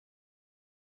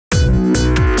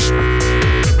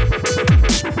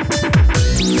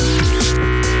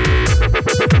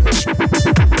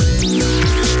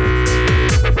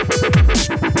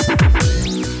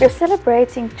You're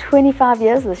celebrating 25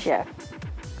 years this year.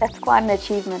 That's quite an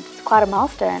achievement, it's quite a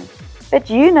milestone. But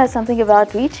you know something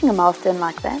about reaching a milestone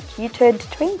like that. You turned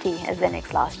 20 as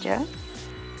Zenex last year.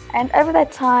 And over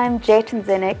that time, Jet and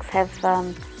Zenex have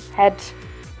had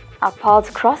our paths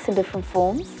cross in different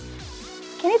forms.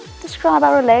 Can you describe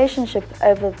our relationship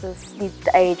over these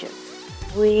ages?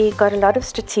 We got a lot of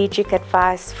strategic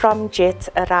advice from Jet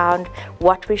around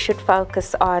what we should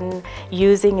focus on,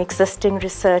 using existing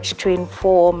research to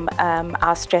inform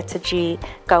our strategy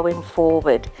going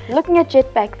forward. Looking at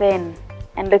Jet back then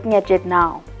and looking at Jet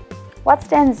now, what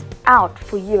stands out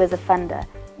for you as a funder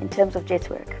in terms of Jet's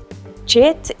work?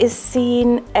 Jet is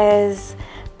seen as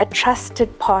a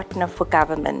trusted partner for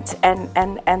government, and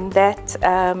that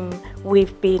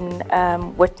we've been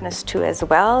witness to as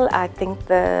well. I think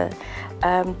the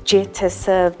Jet has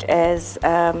served as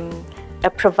a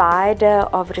provider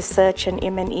of research and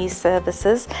M&E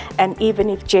services, and even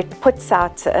if Jet puts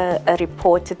out a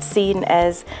report, it's seen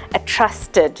as a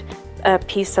trusted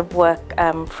piece of work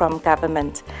from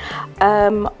government.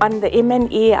 On the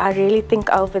M&E, I really think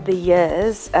over the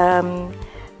years,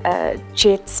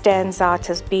 Jet stands out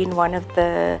as being one of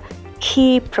the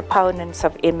key proponents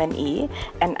of M&E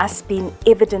and us being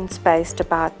evidence-based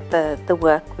about the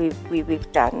work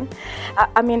we've done.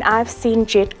 I mean, I've seen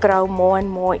Jet grow more and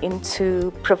more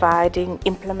into providing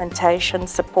implementation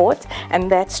support,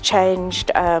 and that's changed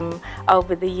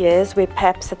over the years, where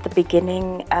perhaps at the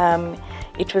beginning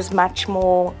it was much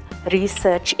more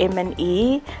research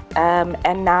M&E,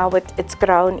 and now it's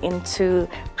grown into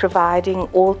providing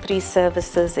all three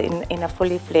services in a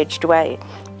fully fledged way,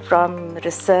 from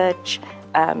research,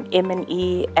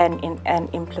 M&E and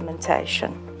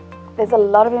implementation. There's a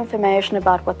lot of information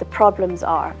about what the problems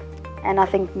are, and I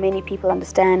think many people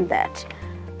understand that.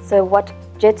 So what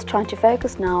Jet's trying to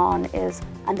focus now on is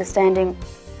understanding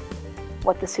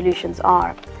what the solutions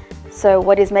are. So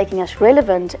what is making us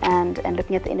relevant and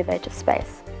looking at the innovative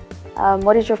space.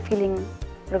 What is your feeling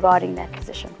regarding that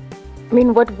position? I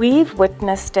mean, what we've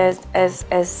witnessed as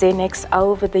Zenex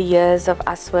over the years of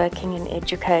us working in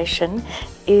education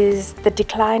is the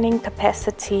declining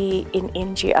capacity in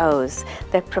NGOs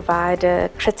that provide a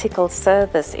critical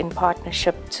service in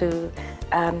partnership to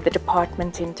the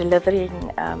department in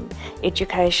delivering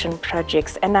education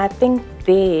projects. And I think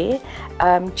there,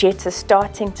 Jet is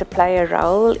starting to play a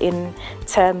role in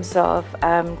terms of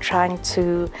trying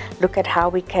to look at how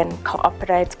we can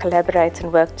cooperate, collaborate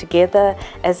and work together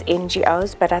as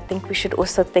NGOs. But I think we should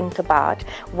also think about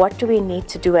what do we need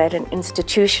to do at an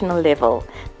institutional level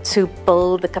to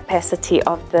build the capacity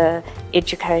of the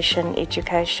education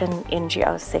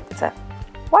NGO sector.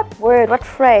 What word, what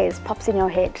phrase pops in your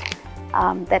head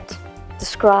that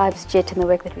describes Jet and the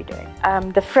work that we're doing?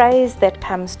 The phrase that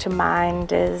comes to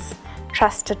mind is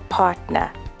trusted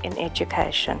partner in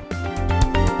education.